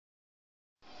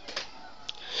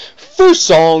First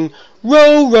song,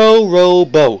 row, row, row,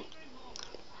 boat.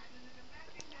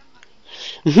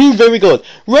 Very good.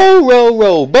 Row, row,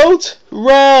 row, boat,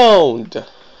 round.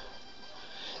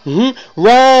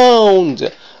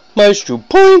 Round. Mystro,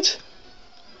 point.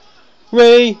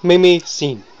 Ray, make me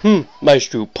sing.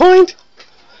 Mystro, point.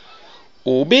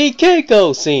 Ubi,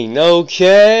 Keiko, sing.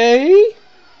 Okay.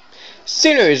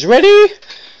 Singers ready?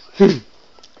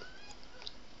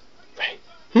 Right.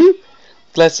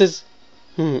 Glasses.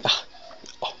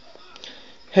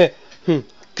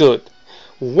 Good.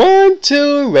 1,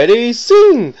 2, ready,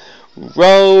 sing.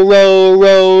 Row, row,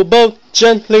 row, boat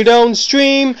gently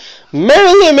downstream.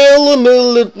 Merrily, merrily,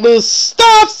 merrily,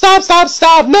 stop, stop, stop,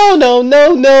 stop. No, no,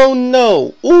 no, no,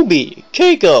 no. Ubi,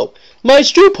 Keiko,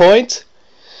 Mystro, point.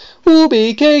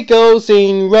 Ubi, Keiko,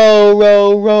 sing. Row,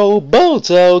 row, row, boat,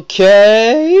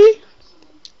 okay.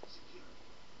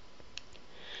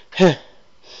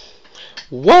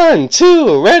 1,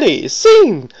 2, ready,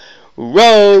 sing.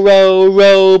 Row, row,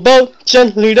 row, boat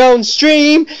gently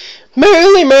downstream.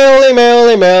 Merrily, merrily,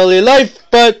 merrily, merrily, life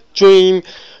but dream.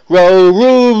 Row,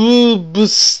 row,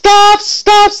 stop,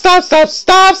 stop, stop, stop,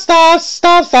 stop, stop,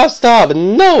 stop, stop, stop.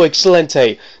 No,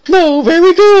 excelente. No,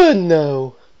 very good.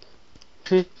 No.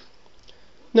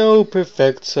 No,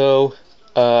 perfecto.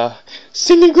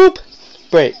 Singing group,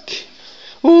 break.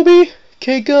 Ubi,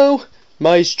 Keiko,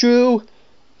 Mystro,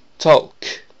 talk.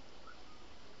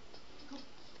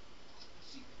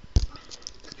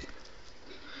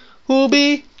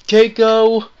 Ubi,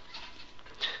 Keiko,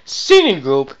 singing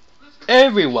group,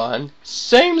 everyone,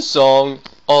 same song,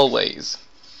 always.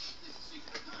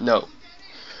 No.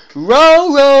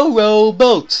 Row, row, row,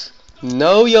 boat.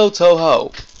 No yo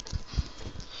toho.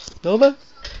 Nova?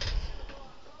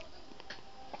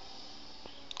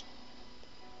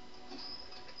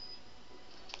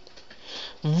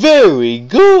 Very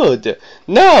good.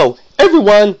 Now,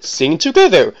 everyone sing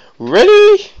together.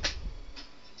 Ready?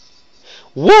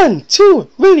 1, 2,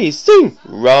 ready, sing.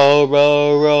 Row,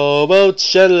 row, row, boat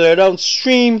gently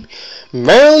downstream.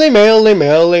 Merrily, merrily,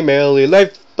 merrily, merrily,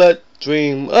 life but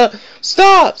dream.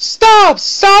 Stop, stop,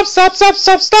 stop, stop, stop,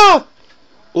 stop, stop.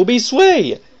 Ubi,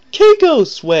 sway. Keiko,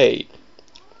 sway.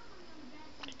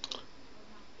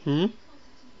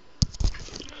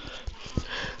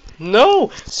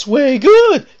 No, sway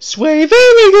good. Sway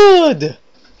very good.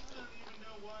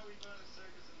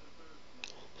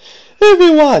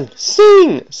 Everyone,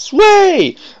 sing,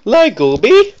 sway, like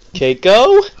Ubi,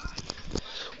 Keiko.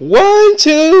 1,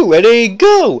 2, ready,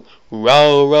 go.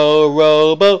 Row, row,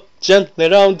 row, boat gently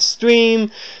downstream.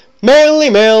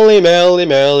 Merrily, merrily, merrily,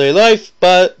 merrily, life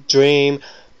but dream.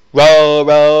 Row,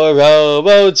 row, row,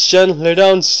 boat gently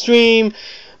downstream.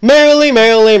 Merrily,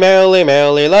 merrily, merrily,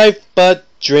 merrily, life but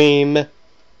dream.